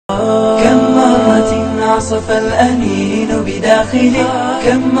مرة عصف الأنين بداخلي،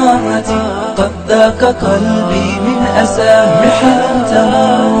 كم مرة قد ذاق قلبي من أسى محن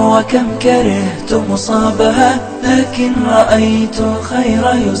تمر، وكم كرهت مصابها لكن رأيت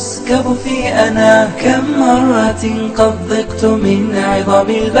الخير يسكب في أنا، كم مرة قد ضقت من عظم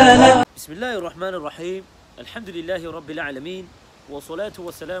البلاء. بسم الله الرحمن الرحيم. الحمد لله رب العالمين، والصلاة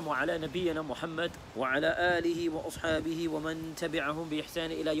والسلام على نبينا محمد وعلى آله وأصحابه ومن تبعهم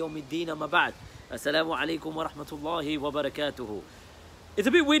بإحسان إلى يوم الدين. أما بعد، السلام عليكم ورحمة الله وبركاته. It's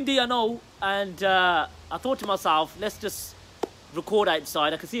a bit windy, I know, and I thought to myself, let's just record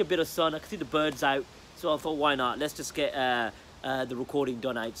outside. I can see a bit of sun, I can see the birds out, so I thought, why not? Let's just get the recording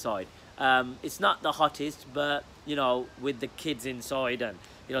done outside. It's not the hottest, but you know, with the kids inside, and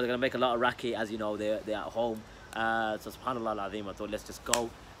you know, they're gonna make a lot of racket, as you know, they're at home. So subhanallah al-azim, I thought let's just go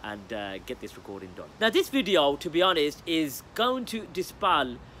and get this recording done. Now this video, to be honest, is going to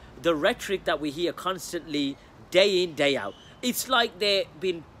dispel the rhetoric that we hear constantly, day in, day out. It's like they've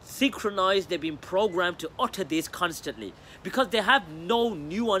been synchronized, they've been programmed to utter this constantly, because they have no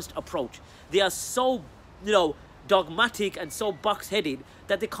nuanced approach. They are so, you know, dogmatic and so box-headed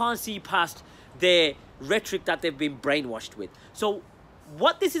that they can't see past their rhetoric that they've been brainwashed with. So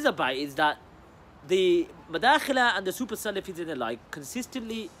what this is about is that the Madaakhilah and the Super Salafees and the like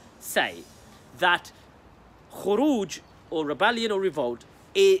consistently say that Khurooj, or rebellion or revolt,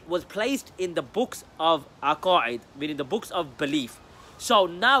 it was placed in the books of Aqeedah, meaning the books of belief. So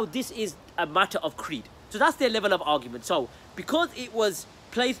now this is a matter of creed. So that's their level of argument. So because it was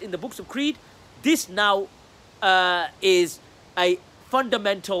placed in the books of creed, this now is a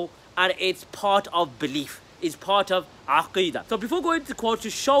fundamental, and it's part of belief, is part of Aqeedah. So before going to quote, to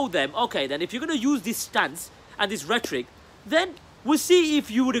show them, okay, then if you're going to use this stance and this rhetoric, then we'll see if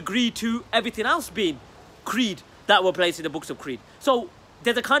you would agree to everything else being creed that were placed in the books of creed. So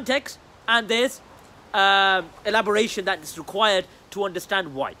there's a context and there's elaboration that is required to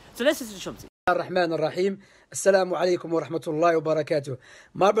understand why. So let's listen to Shamsi. Ar-Rahman Ar-Rahim. Assalamu alaikum wa rahmatullahi wa barakatuh.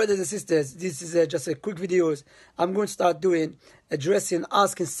 My brothers and sisters, this is just a quick videos. I'm going to start doing, addressing,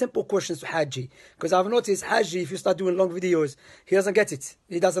 asking simple questions to Hajji. Because I've noticed Hajji, if you start doing long videos, he doesn't get it.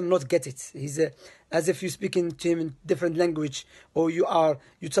 He doesn't not get it. He's as if you're speaking to him in different language, or you are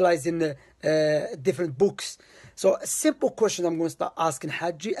utilizing different books. So a simple question I'm going to start asking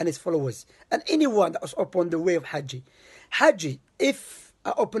Hajji and his followers, and anyone that was upon the way of Hajji. Hajji, if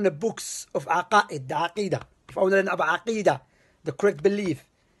I open the books of Aqeedah, the Aqeedah, if I want to learn about Aqeedah, the correct belief,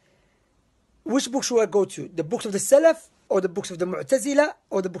 which book should I go to? The books of the Salaf, or the books of the Mu'tazila,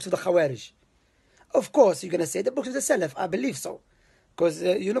 or the books of the Khawarij? Of course, you're going to say the books of the Salaf. I believe so. Because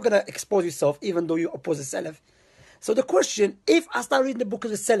you're not going to expose yourself even though you oppose the Salaf. So the question, if I start reading the book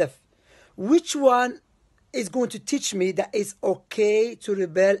of the Salaf, which one is going to teach me that it's okay to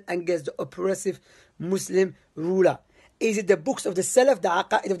rebel against the oppressive Muslim ruler? Is it the books of the Salaf, the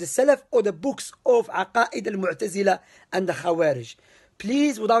Aqeedah of the Salaf, or the books of Aqeedah al-Mu'tazila and the Khawarij?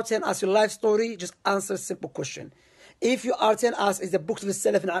 Please, without telling us your life story, just answer a simple question. If you are telling us is the books of the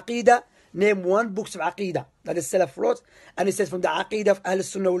Salaf and Aqeedah, name one books of Aqeedah that the Salaf wrote, and it says from the Aqeedah of Ahl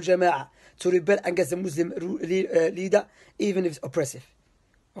Sunnah wal Jama'ah to rebel against the Muslim leader, even if it's oppressive.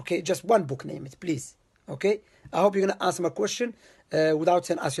 Okay, just one book, name it, please. Okay, I hope you're going to answer my question without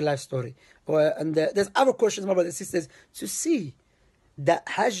telling us your life story. And there's other questions, my brothers and sisters, to see that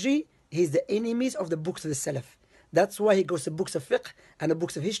Hajji, he's the enemies of the books of the Salaf. That's why he goes to books of fiqh and the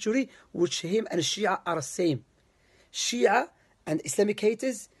books of history, which him and Shia are the same. Shia and Islamic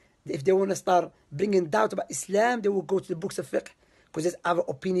haters, if they want to start bringing doubt about Islam, they will go to the books of fiqh, because there's other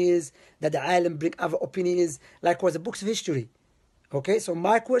opinions, that the alim bring other opinions, likewise the books of history. Okay, so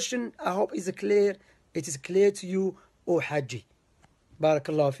my question, I hope is clear. It is clear to you, O Hajji.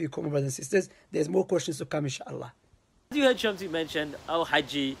 Barakallahu feekum, brothers and sisters. There's more questions to come, inshallah. You heard Shamsi mention, oh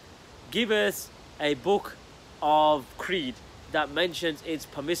Hajji, give us a book of creed that mentions it's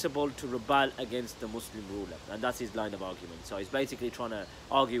permissible to rebel against the Muslim ruler. And that's his line of argument. So he's basically trying to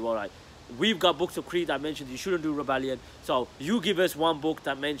argue, all right, we've got books of creed that mentions you shouldn't do rebellion, so you give us one book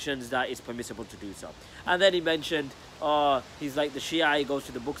that mentions that it's permissible to do so. And then he mentioned, he's like the Shia, he goes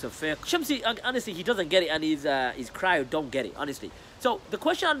to the books of fiqh. Shamsi, honestly, he doesn't get it, and his crowd don't get it, honestly. So the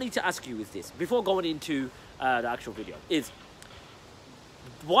question I need to ask you is this, before going into the actual video, is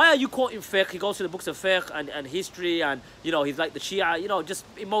why are you quoting fiqh? He goes to the books of fiqh and history, and you know, he's like the Shia, you know, just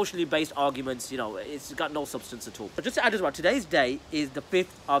emotionally based arguments, you know, it's got no substance at all. But just to add as well, today's day is the 5th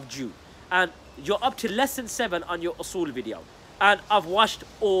of June, and you're up to lesson 7 on your Usul video, and I've watched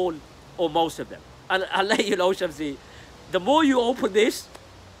all or most of them, and I'll let you know, Shamsi, the more you open this,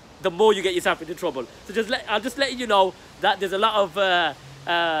 the more you get yourself into trouble. So I'll just let you know that there's a lot of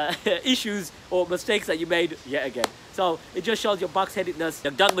issues or mistakes that you made yet again. So it just shows your box-headedness.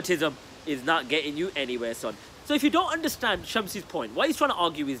 Your dogmatism is not getting you anywhere, son. So if you don't understand Shamsi's point, what he's trying to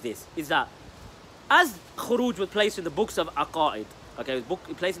argue is this, is that as Khurooj was placed in the books of Aqeedah, okay, it was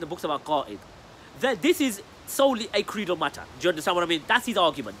placed in the books of Aqeedah, that this is solely a creedal matter. Do you understand what I mean? That's his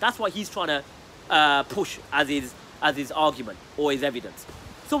argument. That's what he's trying to push as his argument or his evidence.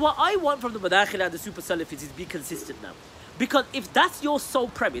 So what I want from the Madaakhilah and the Super Salafees is be consistent now. Because if that's your sole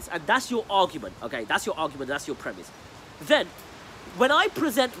premise and that's your argument, okay, that's your argument, that's your premise, then when I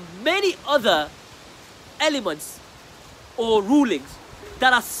present many other elements or rulings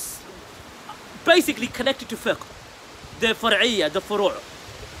that are basically connected to fiqh, the far'iyya, the furu',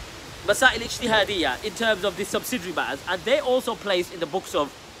 masail ijtihadiyya in terms of the subsidiary matters, and they're also placed in the books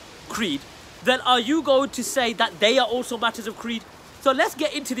of creed, then are you going to say that they are also matters of creed? So let's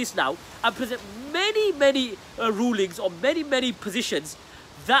get into this now and present many rulings or many positions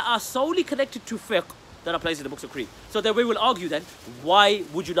that are solely connected to fiqh that are placed in the books of creed. So then we will argue then, why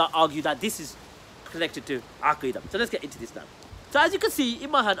would you not argue that this is connected to Aqeedah? So let's get into this now. So as you can see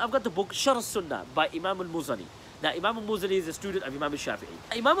in my hand, I've got the book Sharh al-Sunnah by Imam al-Muzani. Now Imam al-Muzani is a student of Imam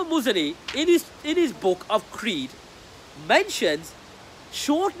al-Shafi'i. Imam al-Muzani in his book of creed mentions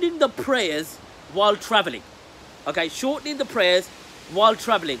shortening the prayers while traveling. Okay, shortening the prayers while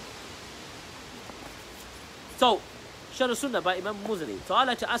traveling. So, Sharh al-Sunnah by Imam Muzani. So I'd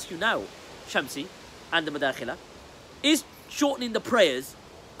like to ask you now, Shamsi and the Madaakhilah, is shortening the prayers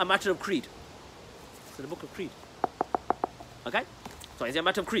a matter of creed? It's in the book of creed. Okay? So is it a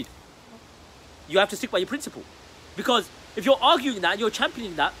matter of creed? You have to stick by your principle. Because if you're arguing that, you're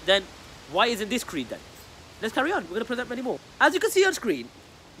championing that, then why isn't this creed then? Let's carry on. We're going to present many more. As you can see on screen,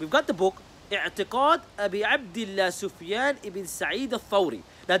 we've got the book اعتقاد أبي عبد الله سفيان ibn Sa'id al-Thawri.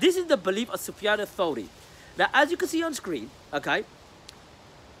 Now this is the belief of Sufyan al-Thawri. Now as you can see on screen, okay,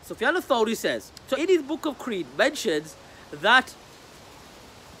 Sufyan al-Thawri says, so in his book of creed mentions that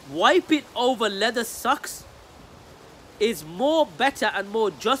wiping over leather socks is more better and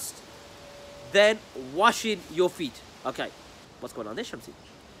more just than washing your feet. Okay, what's going on there, Shamsi?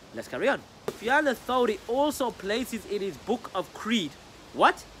 Let's carry on. Sufyan al-Thawri also places in his book of creed,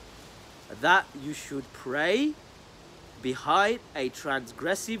 what? That you should pray behind a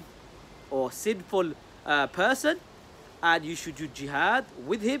transgressive or sinful person, and you should do jihad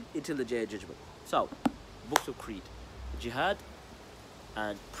with him until the day of judgment. So, books of creed, jihad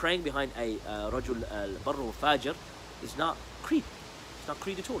and praying behind a rajul al-barr al-fajr is not creed. It's not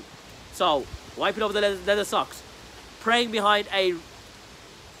creed at all. So, wiping over the leather socks, praying behind a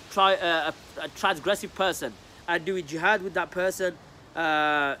transgressive person and doing jihad with that person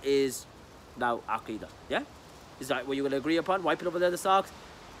is now Aqeedah. Yeah? Is that what you're going to agree upon? Wiping over the socks,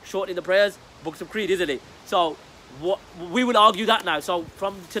 shortening the prayers, books of creed, isn't it? So what we will argue that now. So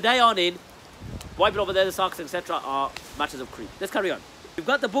from today on in, wiping over the socks, etc. are matters of creed. Let's carry on. We've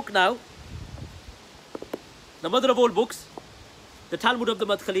got the book now, the mother of all books, the Talmud of the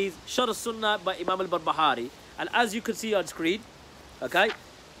Madaakhilah, Sharh al-Sunnah by Imam al-Barbahari. And as you can see on screen, okay,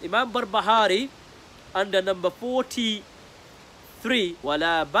 Imam Barbahari under number 43,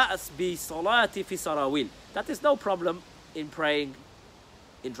 وَلَا بَأْسْ بِصَلَاةِ فِي سَرَاوِيلٍ. That is no problem in praying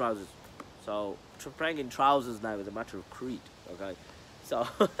in trousers. So praying in trousers now is a matter of creed, okay? So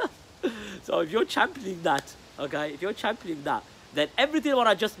so if you're championing that, okay, if you're championing that, then everything what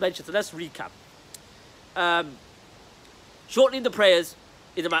I just mentioned, so let's recap. Shortening the prayers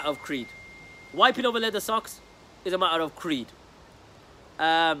is a matter of creed. Wiping over leather socks is a matter of creed.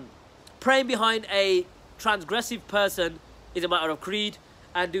 Praying behind a transgressive person is a matter of creed,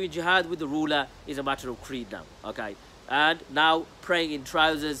 and doing jihad with the ruler is a matter of creed now, okay? And now praying in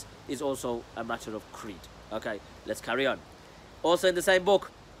trousers is also a matter of creed, okay? Let's carry on. Also in the same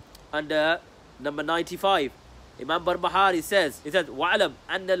book, under number 95, Imam Barbahari says, he says, وَعْلَمْ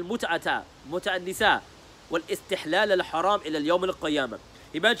أَنَّ الْمُتْعَةَ مُتْعَ النِّسَاءِ وَالْإِسْتِحْلَالَ الْحَرَامِ إِلَى الْيَوْمِ الْقِيَامَةِ.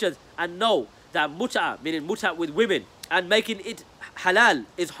 He mentions, and know that mut'a, meaning mut'a with women, and making it halal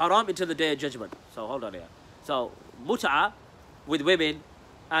is haram until the day of judgment. So hold on here. So mut'a with women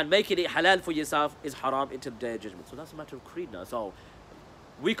and making it halal for yourself is haram until the day of judgment. So that's a matter of creed now. So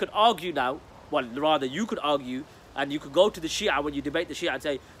we could argue now, well rather you could argue, and you could go to the Shia when you debate the Shia and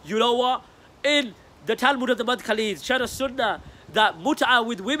say, you know what, in the Talmud of the Madaakhilah, Sharh al-Sunnah, that mut'a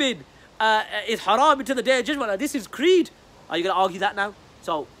with women is haram until the day of judgment. Now, this is creed. Are you going to argue that now?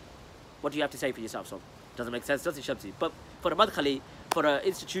 So what do you have to say for yourself? So doesn't make sense, does it, Shamsi? But for a Madaakhilah, for an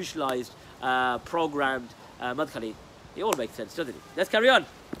institutionalized, programmed Madaakhilah, it all makes sense, doesn't it? Let's carry on.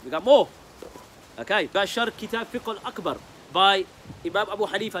 We got more. Okay. Sharh Kitab Fiqh al-Akbar by Imam Abu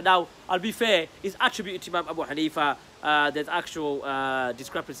Hanifa. Now, I'll be fair, it's attributed to Imam Abu Hanifa. There's actual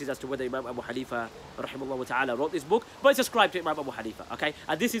discrepancies as to whether Imam Abu Hanifa rahimahullah ta'ala wrote this book, but it's ascribed to Imam Abu Hanifa, okay?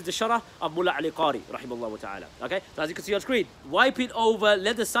 And this is the Sharah of Mullah Ali Qari rahimahullah ta'ala, okay? So as you can see on screen, wiping over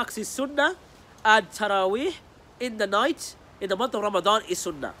leather socks is sunnah, and Taraweeh in the night, in the month of Ramadan is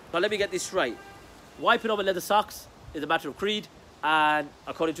sunnah. But let me get this straight. Wiping over leather socks is a matter of creed, and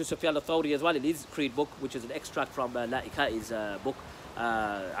according to Sufyan al-Thawri as well, in his creed book, which is an extract from Aqeedah's book,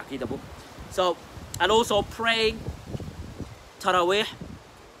 Aqeedah book. So, and also praying Taraweeh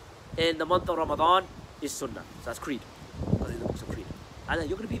in the month of Ramadan is sunnah. So that's creed. That's in the books of creed. And then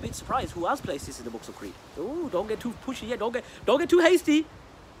you're going to be a bit surprised who else placed this in the books of creed. Ooh, don't get too pushy yet. Don't get too hasty.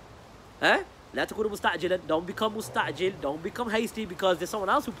 Eh? لا تكونوا مستعجلا. Don't become musta'jil. Don't become hasty, because there's someone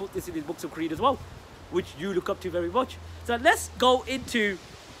else who put this in his books of creed as well, which you look up to very much. So let's go into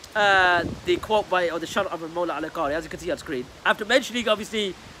the quote by, or the Sharh of Mullah Ali Qari, as you can see on screen. After mentioning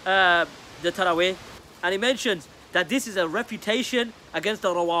obviously the Taraweeh, and he mentions that this is a refutation against the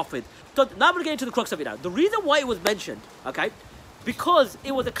Rawafid. So now I'm going to get into the crux of it now. The reason why it was mentioned, okay, because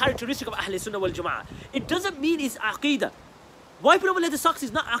it was a characteristic of Ahl Sunnah wal Jama'ah. It doesn't mean it's Aqeedah. Wiping over leather socks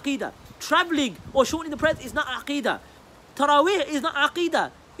is not Aqeedah. Travelling or shortening the prayers is not Aqeedah. Taraweeh is not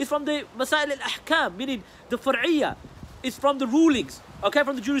Aqeedah. It's from the Masail al-Ahkam, meaning the Far'iyah. It's from the rulings, okay,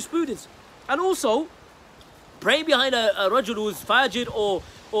 from the jurisprudence. And also, praying behind a rajul who's fajir or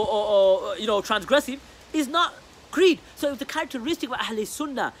you know, transgressive is not creed. So it was the characteristic of Ahl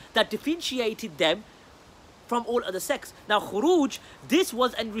Sunnah that differentiated them from all other sects. Now, Khurooj, this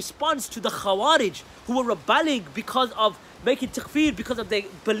was in response to the Khawarij, who were rebelling because of making takfir, because of their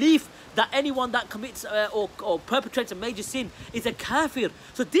belief that anyone that commits or perpetrates a major sin is a kafir.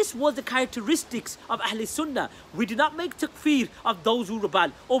 So this was the characteristics of Ahl Sunnah. We do not make takfir of those who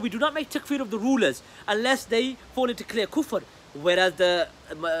rebel, or we do not make takfir of the rulers unless they fall into clear kufr. Whereas the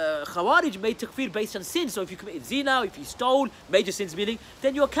Khawarij made takfir based on sin. So if you committed zina, if you stole, major sins meaning,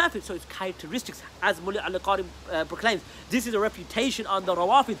 then you're kafir. So it's characteristics, as Mullah Ali Qari proclaims. This is a refutation on the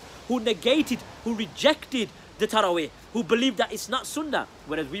Rawafid, who negated, who rejected the Taraweeh, who believed that it's not sunnah,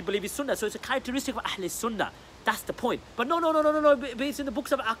 whereas we believe it's sunnah. So it's a characteristic of Ahl Sunnah. That's the point. But no, but it's in the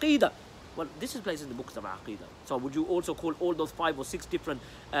books of Aqeedah. Well, this is placed in the books of Aqeedah. So would you also call all those 5 or 6 different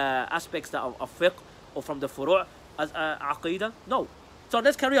aspects that are of fiqh or from the furu' as Aqeedah? No. So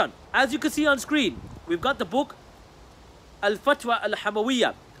let's carry on. As you can see on screen, we've got the book Al-Fatwa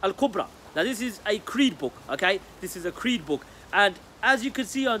Al-Hamawiyya Al-Kubra. Now this is a creed book, okay? This is a creed book. And as you can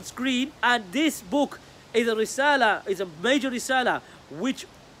see on screen, and this book is a risala, is a major risala, which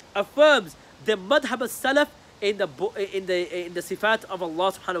affirms the madhab al-salaf in the sifat of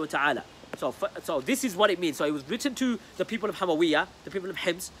Allah subhanahu wa ta'ala. So this is what it means. So it was written to the people of Hamawiyya, the people of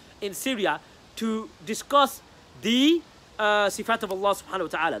Hims in Syria, to discuss the sifat of Allah subhanahu wa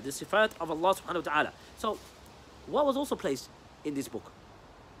ta'ala, the sifat of Allah subhanahu wa ta'ala. So what was also placed in this book?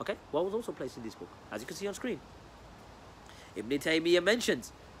 Okay, what was also placed in this book? As you can see on screen, Ibn Taymiyyah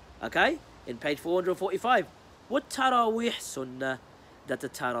mentions, okay, in page 445, what Taraweeh sunnah, that the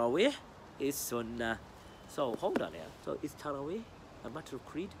Taraweeh is sunnah. So hold on here. So is Taraweeh a matter of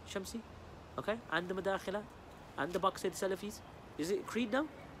creed, Shamsi? Okay, and the Madaakhilah, and the Super Salafees? Is it creed now?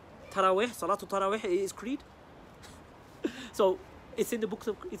 Taraweeh, Salatul Taraweeh is creed. So it's in the books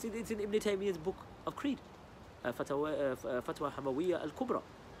of, it's in Ibn Taymiyyah's book of creed, Fatwa Hamawiyya Al-Kubra.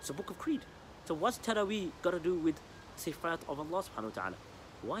 It's a book of creed. So what's Taraweeh got to do with sifat of Allah subhanahu wa ta'ala?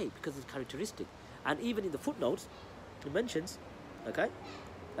 Why? Because it's characteristic. And even in the footnotes, it mentions, okay,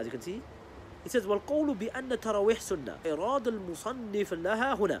 as you can see, it says وَالْقَوْلُ بِأَنَّ تَرَوِيحْ سُنَّةً إِرَادَ الْمُصَنِّفِ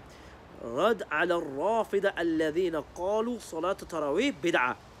لَهَا هُنَا رَدْ عَلَى الرَّافِضَ الَّذِينَ قَالُوا صَلَاةُ تَرَوِيحْ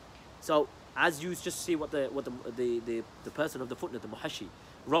بِدْعَةً. So as you just see what the person of the footnote, the Muhashi,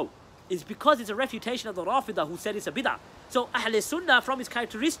 wrote, is because it's a refutation of the Rafidah who said it's a bid'ah. So Ahl Sunnah, from its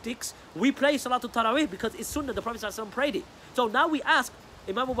characteristics, we play Salatul Taraweeh because it's Sunnah, the Prophet ﷺ prayed it. So now we ask,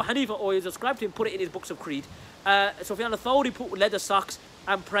 Imam Abu Hanifa, or his ascribed to him, put it in his books of creed. Sufyan al-Thawri put leather socks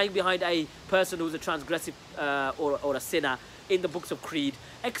and praying behind a person who's a transgressive or a sinner in the books of creed,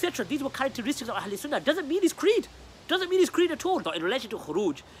 etc. These were characteristics of Ahl Sunnah. Doesn't mean it's creed. Doesn't mean it's creed at all. But in relation to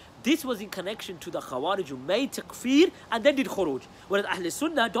Khurooj, this was in connection to the Khawarij who made takfir and then did Khurooj. Whereas Ahl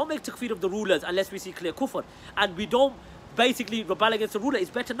Sunnah don't make takfir of the rulers unless we see clear kufr. And we don't basically rebel against the ruler. It's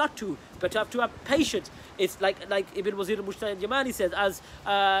better not to, but to have patience. It's like Ibn Wazir al-Mujtahid al-Yamani says, as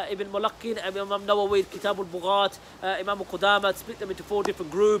Ibn Mulaqin, Imam Nawawi, Kitab al-Bughat, Imam al-Qudama, split them into 4 different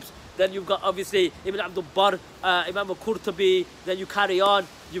groups. Then you've got obviously Ibn Abdul Barr, Imam al-Qurtubi. Then you carry on.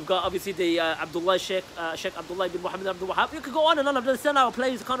 You've got obviously the Abdullah Sheikh Abdullah ibn Muhammad Abdul Wahhab. You could go on and on. I've done a risala,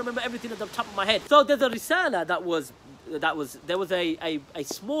 I can't remember everything at the top of my head. So there's a risala that was there was a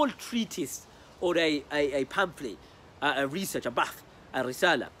small treatise or a pamphlet, a research, a bahth, a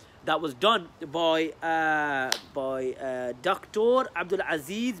risala, that was done by Dr. Abdul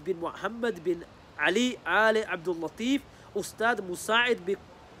Aziz bin Muhammad bin Ali Abdul Latif Ustad Musa'id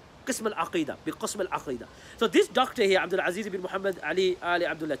بقسم العقيدة بقسم العقيدة. So this doctor here, Abdul Aziz bin Muhammad Ali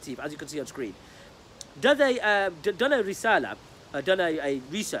Abdul Latif, as you can see on screen, done a risala, done a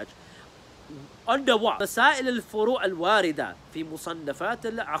research under what? مسائل الفروع الواردة في مصنفات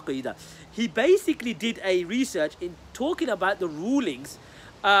العقيدة. He basically did a research in talking about the rulings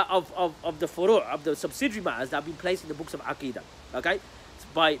of the furu', of the subsidiary matters that have been placed in the books of Aqeedah, okay,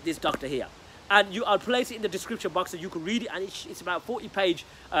 by this doctor here. And I'll place it in the description box so you can read it, and it's about 40-page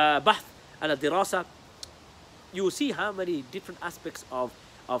bahth and a dirasa. You will see how many different aspects of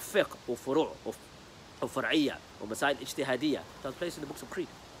fiqh or furu' or far'iyya or masail ijtihadiyya that's placed in the books of creed,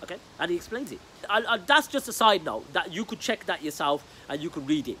 okay? And he explains it. That's just a side note that you could check that yourself and you can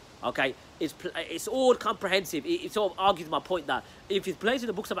read it, okay? It's all comprehensive. It sort of argues my point that if it's placed in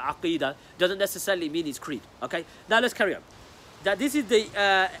the books of Aqeedah, doesn't necessarily mean it's creed, okay? Now let's carry on. That this is the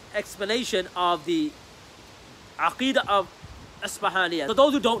explanation of the Aqeedah of Isfahaniyya. For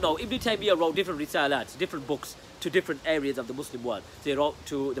those who don't know, Ibn Taymiyyah wrote different risalats, different books to different areas of the Muslim world. So he wrote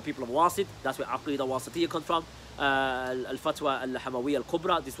to the people of Wasit, that's where Aqeedah Wasitiyya comes from. Al-Fatwa Al-Hamawiyya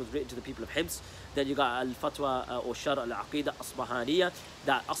Al-Kubra, this was written to the people of Hims. Then you got Al-Fatwa or Shar Al-Aqeedah Isfahaniyya,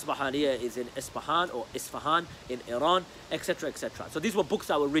 that Isfahaniyya is in Isfahan or Isfahan in Iran, etc., etc. So these were books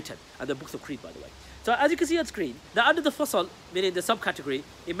that were written, and the books of creed, by the way. So as you can see on screen, now under the fasal, meaning the subcategory,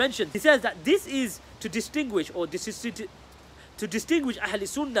 he says that this is to distinguish or to distinguish Ahl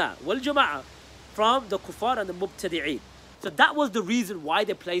Sunnah wal Jama'ah from the kuffar and the mubtadi'een. So that was the reason why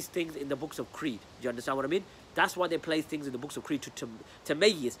they placed things in the books of creed. Do you understand what I mean? That's why they placed things in the books of creed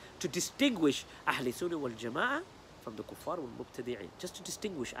to distinguish Ahl Sunnah wal Jama'ah from the kuffar wal mubtadi'een. Just to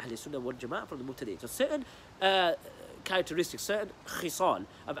distinguish Ahl Sunnah wal Jama'ah from the mubtadi'een. So certain characteristics, certain khisal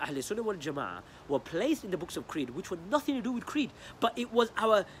of Ahl Sunnah wal Jama'ah were placed in the books of creed, which were nothing to do with creed, but it was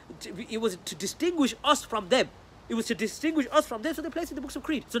to distinguish us from them. It was to distinguish us from them, so they placed in the books of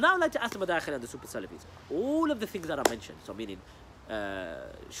creed. So now I'd like to ask the Madaakhilah and the Super Salafees. All of the things that I mentioned, so meaning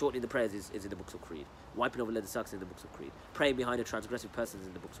shortening the prayers is in the books of creed, wiping over leather socks in the books of creed, praying behind a transgressive person is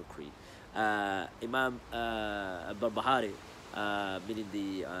in the books of creed. Imam Barbahari, meaning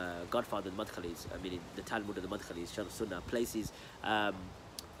the godfather of the Madkhalis, meaning the Talmud of the Madkhalis, Sharh Sunnah, places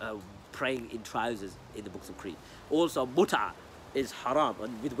praying in trousers in the books of creed. Also, mut'a is haram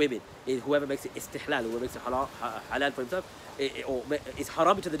and with women. Whoever makes it istihlal, whoever makes it halal for himself, or it's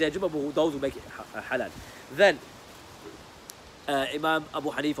haram to the day of Jummah, but those who make it halal. Then Imam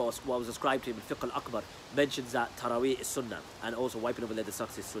Abu Hanifa, what was ascribed to him in Fiqh al-Akbar, mentions that Taraweeh is Sunnah, and also wiping over leather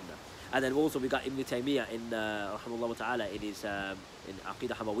socks is Sunnah. And then also we got Ibn Taymiyyah in rahimahullah ta'ala in his in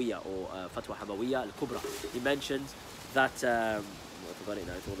Aqeedah Hamawiyya or Fatwa Hamawiyya Al-Kubra. He mentions that I forgot it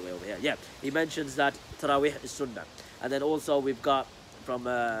now, it's all the way over here. Yeah, he mentions that Taraweeh is Sunnah. And then also we've got from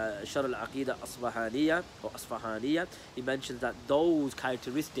Shar al-Aqeedah Asfahaniyya, he mentions that those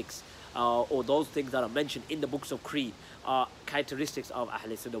characteristics or those things that are mentioned in the books of creed are characteristics of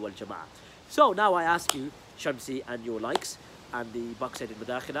Ahl Sunnah wal Jama'ah. So now I ask you, Shamsi and your likes, and the box set in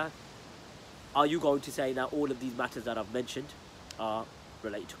Madaakhilah, are you going to say now all of these matters that I've mentioned are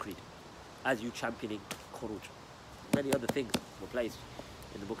related to creed, as you championing Khurooj? Many other things were placed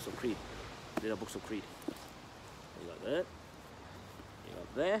in the books of creed, in the books of creed. You got there, you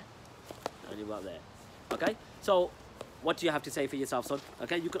got there, and you got there. Okay, so what do you have to say for yourself, son?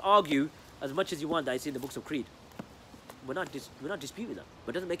 Okay, you can argue as much as you want that it's in the books of creed. We're not disputing that,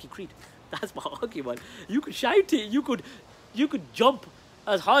 but it doesn't make it creed. That's my argument. You could shout it, you could jump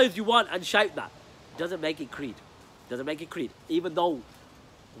as high as you want and shout that. Doesn't make it creed. Doesn't make it creed. Even though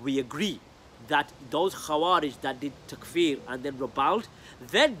we agree that those Khawarij that did takfir and then rebelled,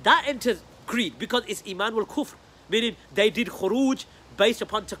 then that enters creed because it's Iman wal Kufr, meaning they did Khurooj based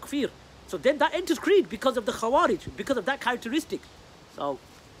upon takfir. So then that enters creed because of the Khawarij, because of that characteristic. So,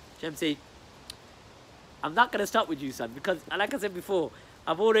 Shamsi, I'm not going to start with you, son, because like I said before,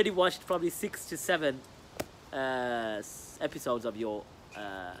 I've already watched probably 6 to 7 episodes of your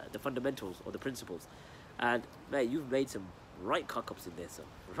the fundamentals or the principles, and mate, you've made some right cock-ups in there, son.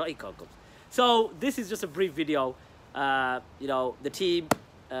 Right cock-ups. So this is just a brief video. You know, the team,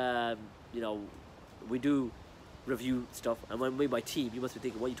 you know, we do review stuff, and when we by team, you must be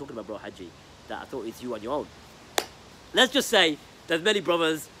thinking, what are you talking about, bro, Hajji? That I thought it's you on your own. Let's just say there's many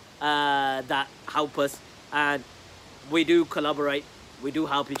brothers that help us, and we do collaborate, we do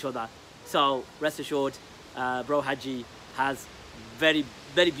help each other. So rest assured, bro Hajji has very,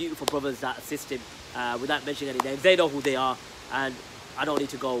 very beautiful brothers that assist him without mentioning any names. They know who they are, and I don't need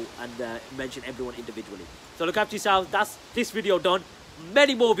to go and mention everyone individually. So look after yourselves. That's this video done.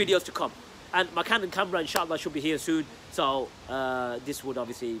 Many more videos to come. And my Canon camera, inshallah, should be here soon. So this would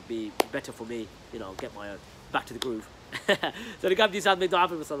obviously be better for me, you know, get my back to the groove. So look after yourselves. Make dua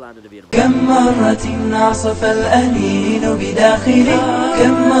for صلى الله على نبينا. كم مرة عصف الأنين بداخلي،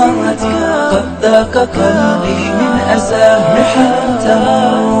 كم مرة قد ذاق قلبي من أساه محنته،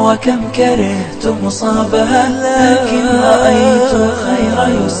 وكم كرهت مصابها لكن رأيت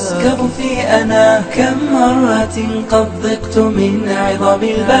الخير يسكب في أنا. كم مرة قد ضقت من عظم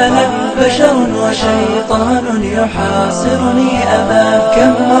البلاء، بشر وشيطان يحاصرني أمام.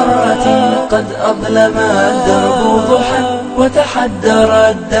 كم مرة قد أظلم الدرب ضحى وتحدر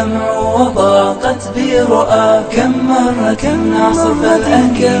الدمع وضاقت بي رؤى. كم مرة عصف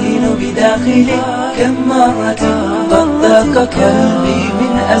الأنين بداخلي، كم مرة قد ذاق قلبي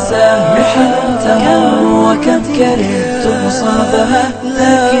من أساه محنته، وكم كرهت مصابها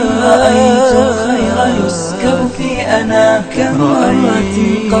لكن رأيت الخير يسكب في أنا. كم مرة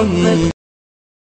قد